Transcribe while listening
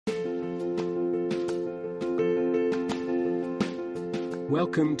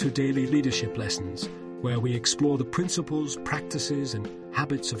Welcome to Daily Leadership Lessons, where we explore the principles, practices, and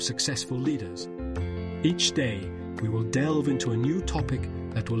habits of successful leaders. Each day, we will delve into a new topic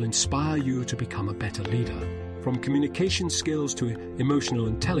that will inspire you to become a better leader. From communication skills to emotional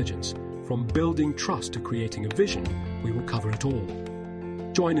intelligence, from building trust to creating a vision, we will cover it all.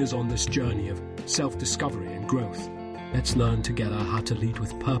 Join us on this journey of self-discovery and growth. Let's learn together how to lead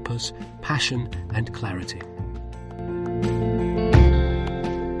with purpose, passion, and clarity.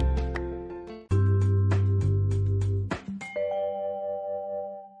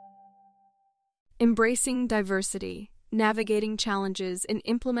 Embracing diversity, navigating challenges, and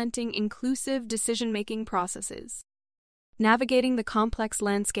implementing inclusive decision-making processes. Navigating the complex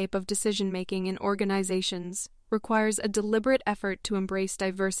landscape of decision-making in organizations requires a deliberate effort to embrace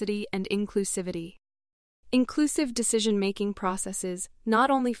diversity and inclusivity. Inclusive decision-making processes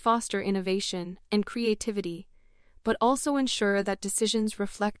not only foster innovation and creativity, but also ensure that decisions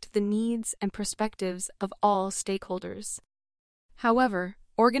reflect the needs and perspectives of all stakeholders. However,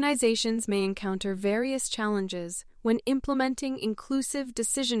 organizations may encounter various challenges when implementing inclusive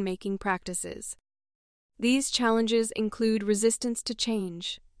decision-making practices. These challenges include resistance to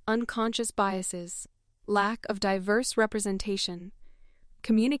change, unconscious biases, lack of diverse representation,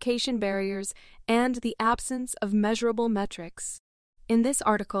 communication barriers, and the absence of measurable metrics. In this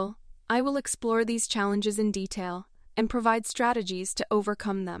article, I will explore these challenges in detail and provide strategies to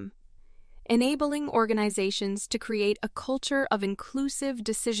overcome them, enabling organizations to create a culture of inclusive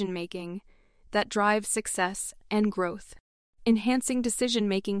decision-making that drives success and growth. Enhancing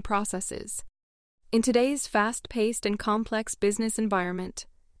decision-making processes. In today's fast-paced and complex business environment,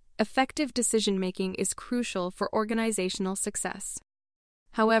 effective decision-making is crucial for organizational success.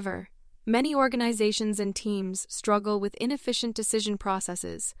 However, many organizations and teams struggle with inefficient decision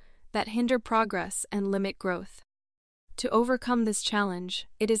processes that hinder progress and limit growth. To overcome this challenge,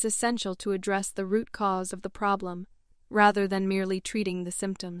 it is essential to address the root cause of the problem, rather than merely treating the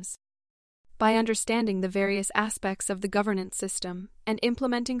symptoms. By understanding the various aspects of the governance system and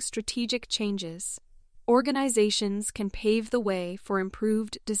implementing strategic changes, organizations can pave the way for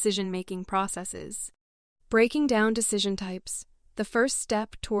improved decision-making processes. Breaking down decision types. The first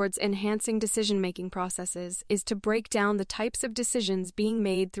step towards enhancing decision-making processes is to break down the types of decisions being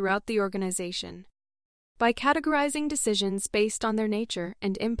made throughout the organization. By categorizing decisions based on their nature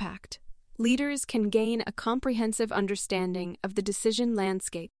and impact, leaders can gain a comprehensive understanding of the decision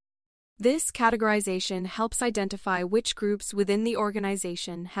landscape. This categorization helps identify which groups within the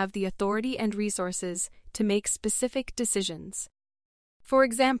organization have the authority and resources to make specific decisions. For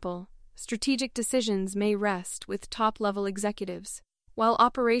example, strategic decisions may rest with top-level executives, while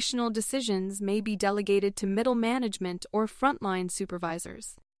operational decisions may be delegated to middle management or frontline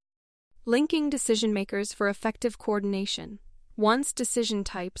supervisors. Linking decision-makers for effective coordination. Once decision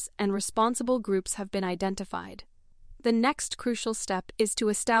types and responsible groups have been identified, the next crucial step is to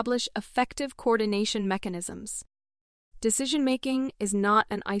establish effective coordination mechanisms. Decision-making is not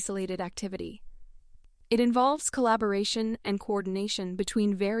an isolated activity. It involves collaboration and coordination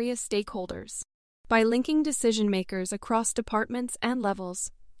between various stakeholders. By linking decision-makers across departments and levels,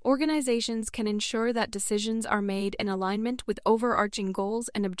 organizations can ensure that decisions are made in alignment with overarching goals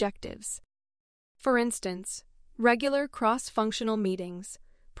and objectives. For instance, regular cross-functional meetings,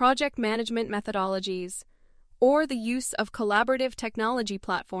 project management methodologies, or the use of collaborative technology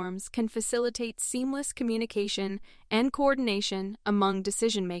platforms can facilitate seamless communication and coordination among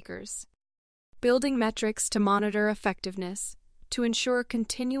decision-makers. Building metrics to monitor effectiveness. To ensure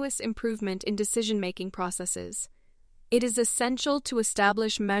continuous improvement in decision-making processes, it is essential to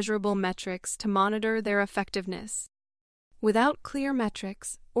establish measurable metrics to monitor their effectiveness. Without clear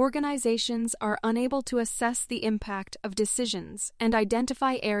metrics, organizations are unable to assess the impact of decisions and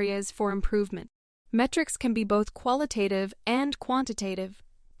identify areas for improvement. Metrics can be both qualitative and quantitative,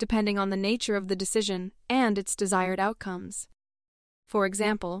 depending on the nature of the decision and its desired outcomes. For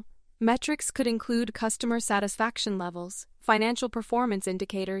example, metrics could include customer satisfaction levels, financial performance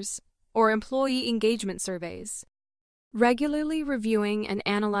indicators, or employee engagement surveys. Regularly reviewing and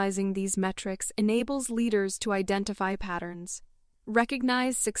analyzing these metrics enables leaders to identify patterns,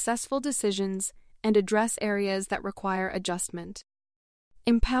 recognize successful decisions, and address areas that require adjustment.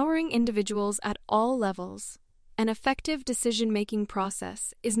 Empowering individuals at all levels. An effective decision-making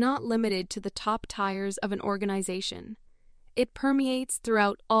process is not limited to the top tiers of an organization. It permeates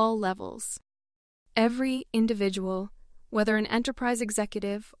throughout all levels. Every individual, whether an enterprise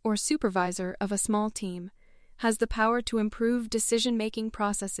executive or supervisor of a small team, has the power to improve decision-making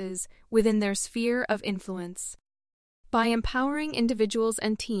processes within their sphere of influence. By empowering individuals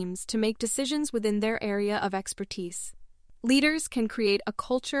and teams to make decisions within their area of expertise, Leaders can create a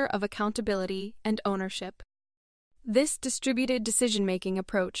culture of accountability and ownership. This distributed decision-making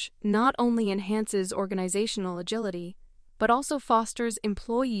approach not only enhances organizational agility, but also fosters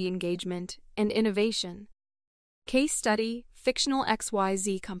employee engagement and innovation. Case study: fictional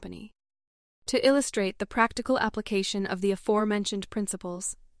XYZ company. To illustrate the practical application of the aforementioned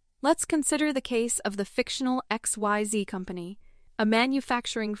principles, let's consider the case of the fictional XYZ company, a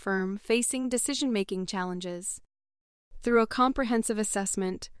manufacturing firm facing decision-making challenges. Through a comprehensive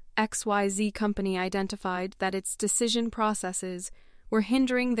assessment, XYZ company identified that its decision processes were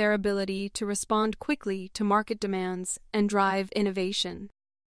hindering their ability to respond quickly to market demands and drive innovation.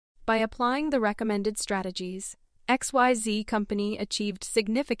 By applying the recommended strategies, XYZ company achieved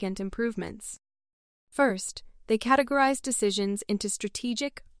significant improvements. First, they categorized decisions into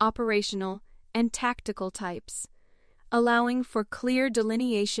strategic, operational, and tactical types, allowing for clear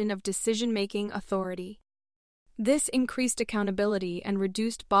delineation of decision-making authority. This increased accountability and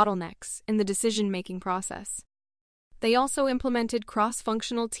reduced bottlenecks in the decision-making process. They also implemented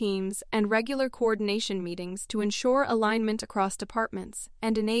cross-functional teams and regular coordination meetings to ensure alignment across departments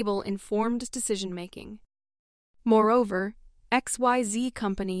and enable informed decision-making. Moreover, XYZ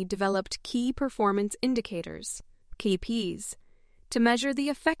company developed key performance indicators, KPIs, to measure the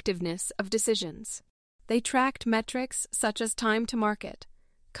effectiveness of decisions. They tracked metrics such as time to market,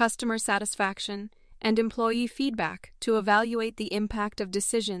 customer satisfaction, and employee feedback to evaluate the impact of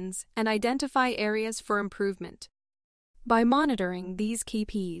decisions and identify areas for improvement. By monitoring these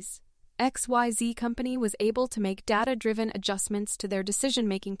KPIs, XYZ company was able to make data-driven adjustments to their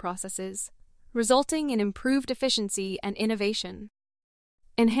decision-making processes, resulting in improved efficiency and innovation.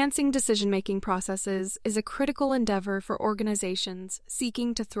 Enhancing decision-making processes is a critical endeavor for organizations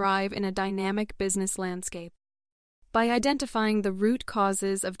seeking to thrive in a dynamic business landscape. By identifying the root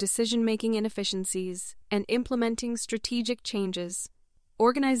causes of decision-making inefficiencies and implementing strategic changes,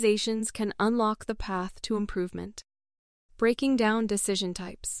 organizations can unlock the path to improvement. Breaking down decision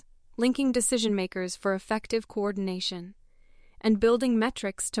types, linking decision-makers for effective coordination, and building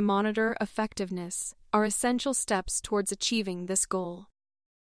metrics to monitor effectiveness are essential steps towards achieving this goal.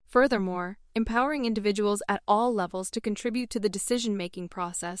 Furthermore, empowering individuals at all levels to contribute to the decision-making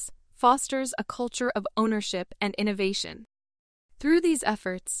process fosters a culture of ownership and innovation. Through these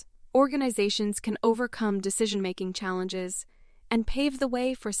efforts, organizations can overcome decision-making challenges and pave the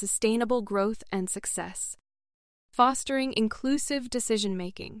way for sustainable growth and success. Fostering inclusive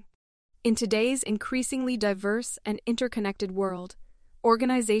decision-making. In today's increasingly diverse and interconnected world,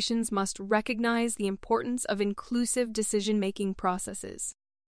 organizations must recognize the importance of inclusive decision-making processes.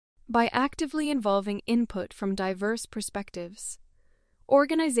 By actively involving input from diverse perspectives,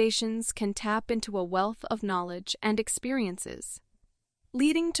 organizations can tap into a wealth of knowledge and experiences,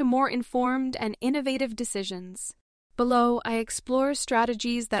 leading to more informed and innovative decisions. Below, I explore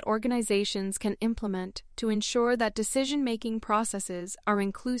strategies that organizations can implement to ensure that decision-making processes are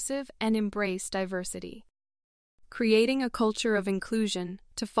inclusive and embrace diversity. Creating a culture of inclusion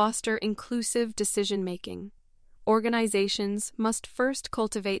to foster inclusive decision-making. Organizations must first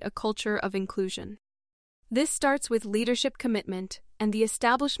cultivate a culture of inclusion. This starts with leadership commitment and the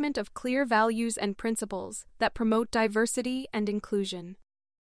establishment of clear values and principles that promote diversity and inclusion.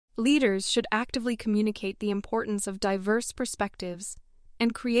 Leaders should actively communicate the importance of diverse perspectives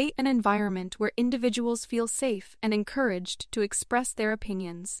and create an environment where individuals feel safe and encouraged to express their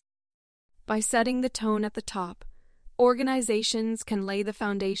opinions. By setting the tone at the top, organizations can lay the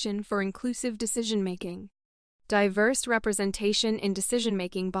foundation for inclusive decision-making. Diverse representation in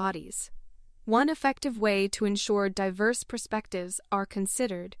decision-making bodies. One effective way to ensure diverse perspectives are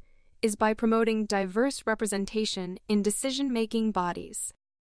considered is by promoting diverse representation in decision-making bodies.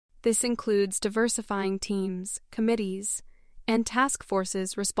 This includes diversifying teams, committees, and task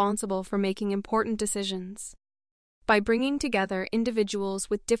forces responsible for making important decisions. By bringing together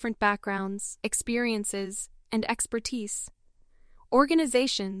individuals with different backgrounds, experiences, and expertise,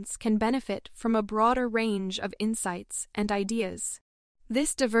 organizations can benefit from a broader range of insights and ideas.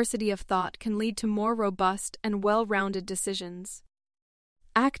 This diversity of thought can lead to more robust and well-rounded decisions.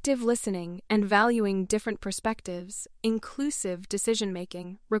 Active listening and valuing different perspectives, inclusive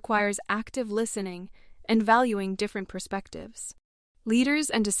decision-making, requires active listening and valuing different perspectives. Leaders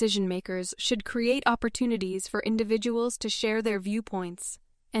and decision-makers should create opportunities for individuals to share their viewpoints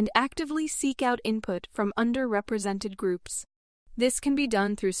and actively seek out input from underrepresented groups. This can be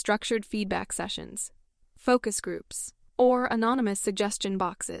done through structured feedback sessions, focus groups, or anonymous suggestion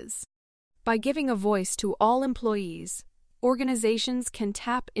boxes. By giving a voice to all employees, organizations can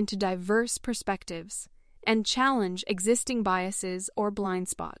tap into diverse perspectives and challenge existing biases or blind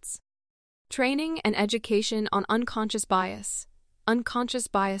spots. Training and education on unconscious bias. Unconscious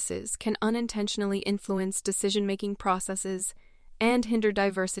biases can unintentionally influence decision-making processes and hinder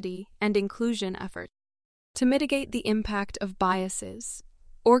diversity and inclusion efforts. To mitigate the impact of biases,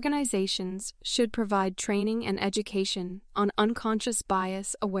 organizations should provide training and education on unconscious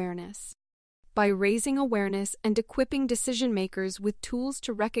bias awareness. By raising awareness and equipping decision-makers with tools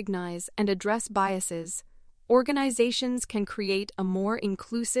to recognize and address biases, organizations can create a more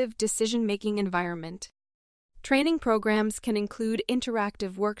inclusive decision-making environment. Training programs can include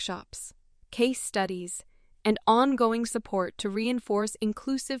interactive workshops, case studies, and ongoing support to reinforce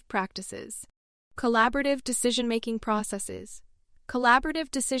inclusive practices. Collaborative decision-making processes. Collaborative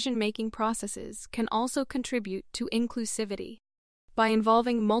decision-making processes can also contribute to inclusivity. By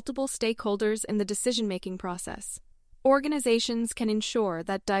involving multiple stakeholders in the decision-making process, organizations can ensure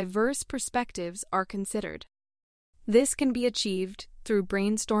that diverse perspectives are considered. This can be achieved through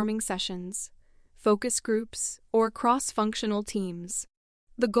brainstorming sessions, focus groups, or cross-functional teams.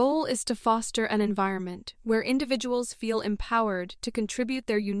 The goal is to foster an environment where individuals feel empowered to contribute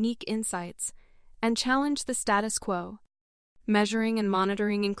their unique insights and challenge the status quo. Measuring and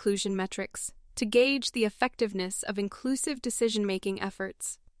monitoring inclusion metrics to gauge the effectiveness of inclusive decision-making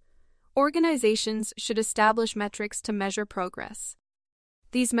efforts. Organizations should establish metrics to measure progress.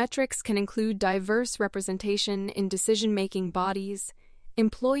 These metrics can include diverse representation in decision-making bodies,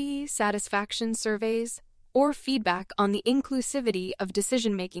 employee satisfaction surveys, or feedback on the inclusivity of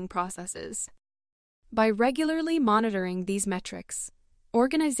decision-making processes. By regularly monitoring these metrics,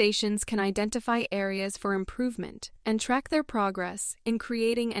 organizations can identify areas for improvement and track their progress in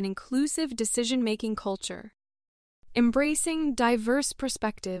creating an inclusive decision-making culture. Embracing diverse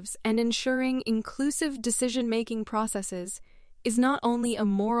perspectives and ensuring inclusive decision-making processes is not only a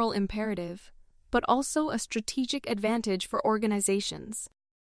moral imperative, but also a strategic advantage for organizations.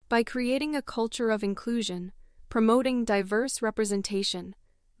 By creating a culture of inclusion, promoting diverse representation,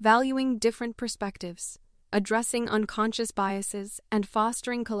 valuing different perspectives, addressing unconscious biases, and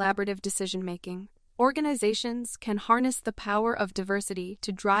fostering collaborative decision-making, organizations can harness the power of diversity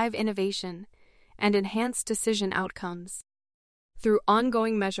to drive innovation and enhance decision outcomes. Through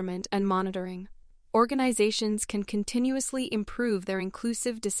ongoing measurement and monitoring, organizations can continuously improve their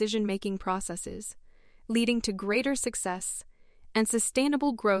inclusive decision-making processes, leading to greater success and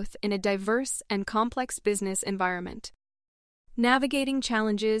sustainable growth in a diverse and complex business environment. Navigating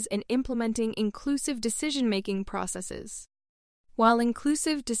challenges and implementing inclusive decision-making processes. While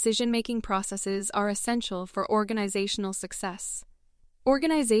inclusive decision-making processes are essential for organizational success,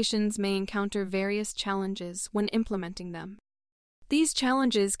 organizations may encounter various challenges when implementing them. These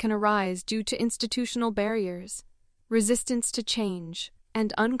challenges can arise due to institutional barriers, resistance to change,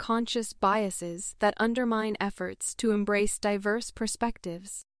 and unconscious biases that undermine efforts to embrace diverse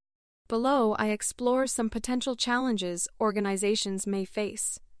perspectives. Below, I explore some potential challenges organizations may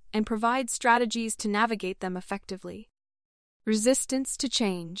face and provide strategies to navigate them effectively. Resistance to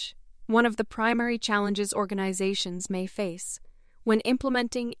change. One of the primary challenges organizations may face when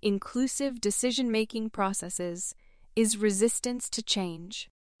implementing inclusive decision-making processes is resistance to change.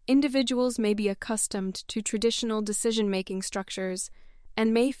 Individuals may be accustomed to traditional decision-making structures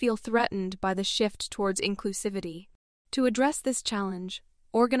and may feel threatened by the shift towards inclusivity. To address this challenge,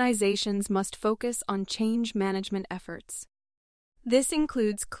 organizations must focus on change management efforts. This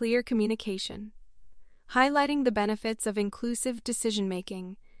includes clear communication, highlighting the benefits of inclusive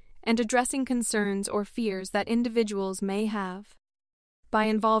decision-making, and addressing concerns or fears that individuals may have. By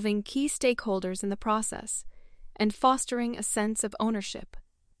involving key stakeholders in the process and fostering a sense of ownership,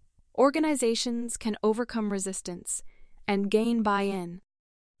 organizations can overcome resistance and gain buy-in.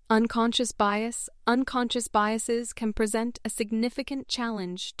 Unconscious biases can present a significant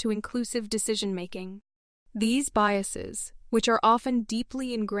challenge to inclusive decision-making. These biases, which are often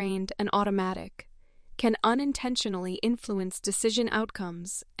deeply ingrained and automatic, can unintentionally influence decision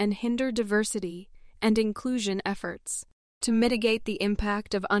outcomes and hinder diversity and inclusion efforts. To mitigate the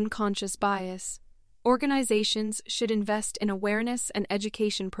impact of unconscious bias, organizations should invest in awareness and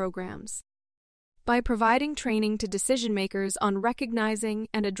education programs. By providing training to decision-makers on recognizing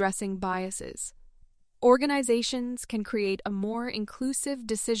and addressing biases, organizations can create a more inclusive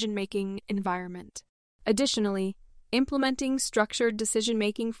decision-making environment. Additionally, implementing structured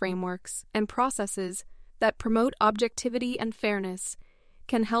decision-making frameworks and processes that promote objectivity and fairness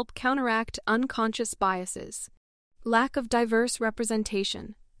can help counteract unconscious biases. Lack of diverse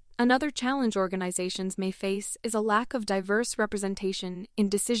representation. Another challenge organizations may face is a lack of diverse representation in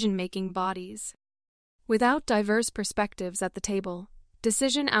decision-making bodies. Without diverse perspectives at the table,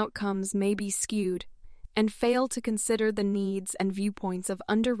 decision outcomes may be skewed, and fail to consider the needs and viewpoints of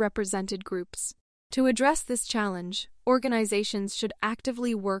underrepresented groups. To address this challenge, organizations should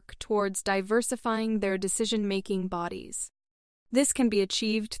actively work towards diversifying their decision-making bodies. This can be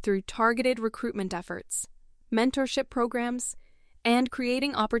achieved through targeted recruitment efforts, mentorship programs, and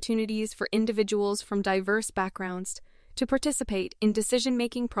creating opportunities for individuals from diverse backgrounds to participate in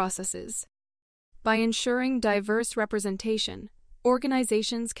decision-making processes. By ensuring diverse representation,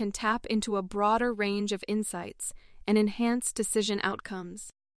 organizations can tap into a broader range of insights and enhance decision outcomes.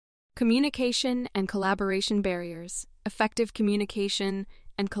 Communication and collaboration barriers, effective communication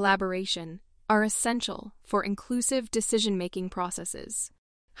and collaboration are essential for inclusive decision-making processes.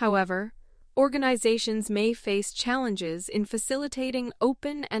 However, organizations may face challenges in facilitating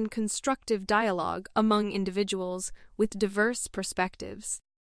open and constructive dialogue among individuals with diverse perspectives.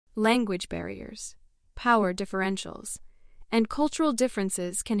 Language barriers, power differentials, and cultural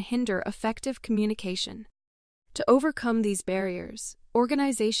differences can hinder effective communication. To overcome these barriers,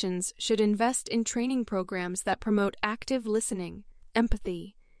 organizations should invest in training programs that promote active listening,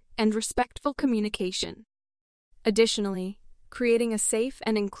 empathy, and respectful communication. Additionally, creating a safe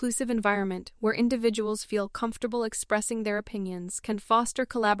and inclusive environment where individuals feel comfortable expressing their opinions can foster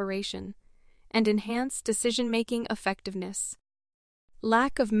collaboration and enhance decision-making effectiveness.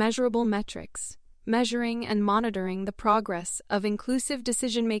 Lack of measurable metrics. Measuring and monitoring the progress of inclusive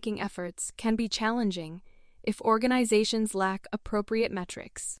decision-making efforts can be challenging if organizations lack appropriate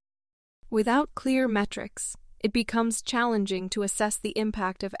metrics. Without clear metrics, it becomes challenging to assess the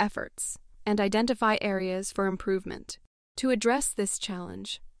impact of efforts and identify areas for improvement. To address this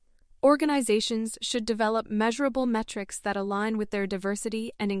challenge, organizations should develop measurable metrics that align with their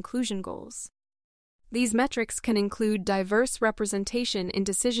diversity and inclusion goals. These metrics can include diverse representation in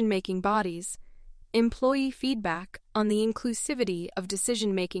decision-making bodies, employee feedback on the inclusivity of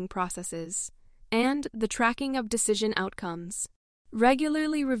decision-making processes, and the tracking of decision outcomes.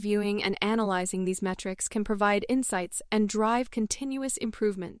 Regularly reviewing and analyzing these metrics can provide insights and drive continuous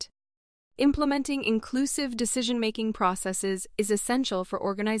improvement. Implementing inclusive decision-making processes is essential for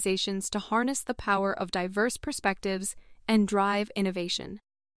organizations to harness the power of diverse perspectives and drive innovation.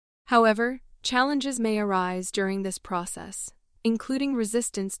 However, challenges may arise during this process, including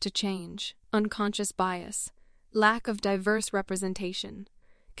resistance to change, unconscious bias, lack of diverse representation,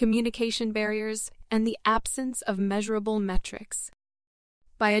 communication barriers, and the absence of measurable metrics.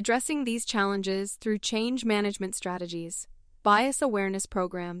 By addressing these challenges through change management strategies, bias awareness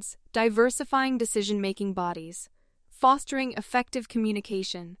programs, diversifying decision-making bodies, fostering effective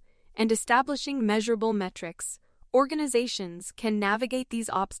communication, and establishing measurable metrics, organizations can navigate these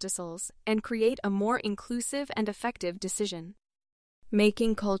obstacles and create a more inclusive and effective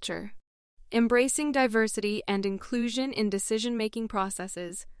decision-making culture. Embracing diversity and inclusion in decision-making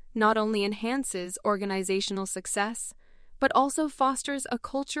processes not only enhances organizational success, but also fosters a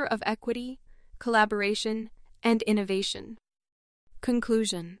culture of equity, collaboration, and innovation.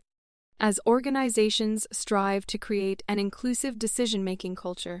 Conclusion: as organizations strive to create an inclusive decision-making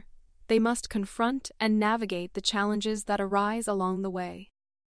culture, they must confront and navigate the challenges that arise along the way.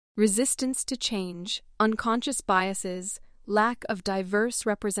 Resistance to change, unconscious biases, lack of diverse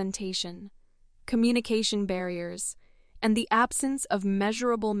representation, communication barriers, and the absence of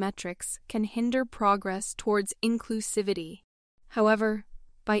measurable metrics can hinder progress towards inclusivity. However,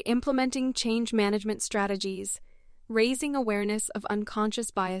 by implementing change management strategies, raising awareness of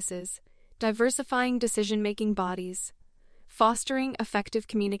unconscious biases, diversifying decision-making bodies, fostering effective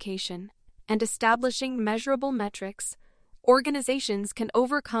communication, and establishing measurable metrics, organizations can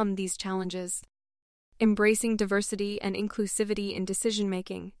overcome these challenges. Embracing diversity and inclusivity in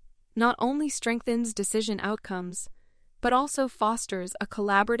decision-making not only strengthens decision outcomes, but also fosters a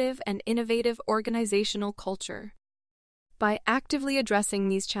collaborative and innovative organizational culture. By actively addressing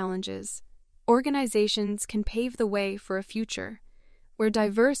these challenges, organizations can pave the way for a future where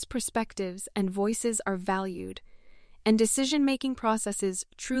diverse perspectives and voices are valued, and decision-making processes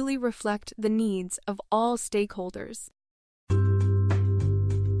truly reflect the needs of all stakeholders.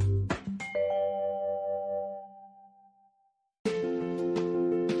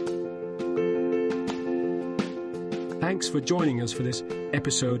 Thanks for joining us for this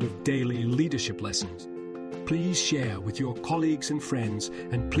episode of Daily Leadership Lessons. Please share with your colleagues and friends,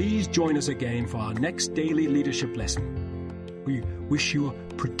 and please join us again for our next Daily Leadership Lesson. We wish you a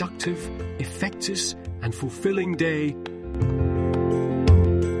productive, effective, and fulfilling day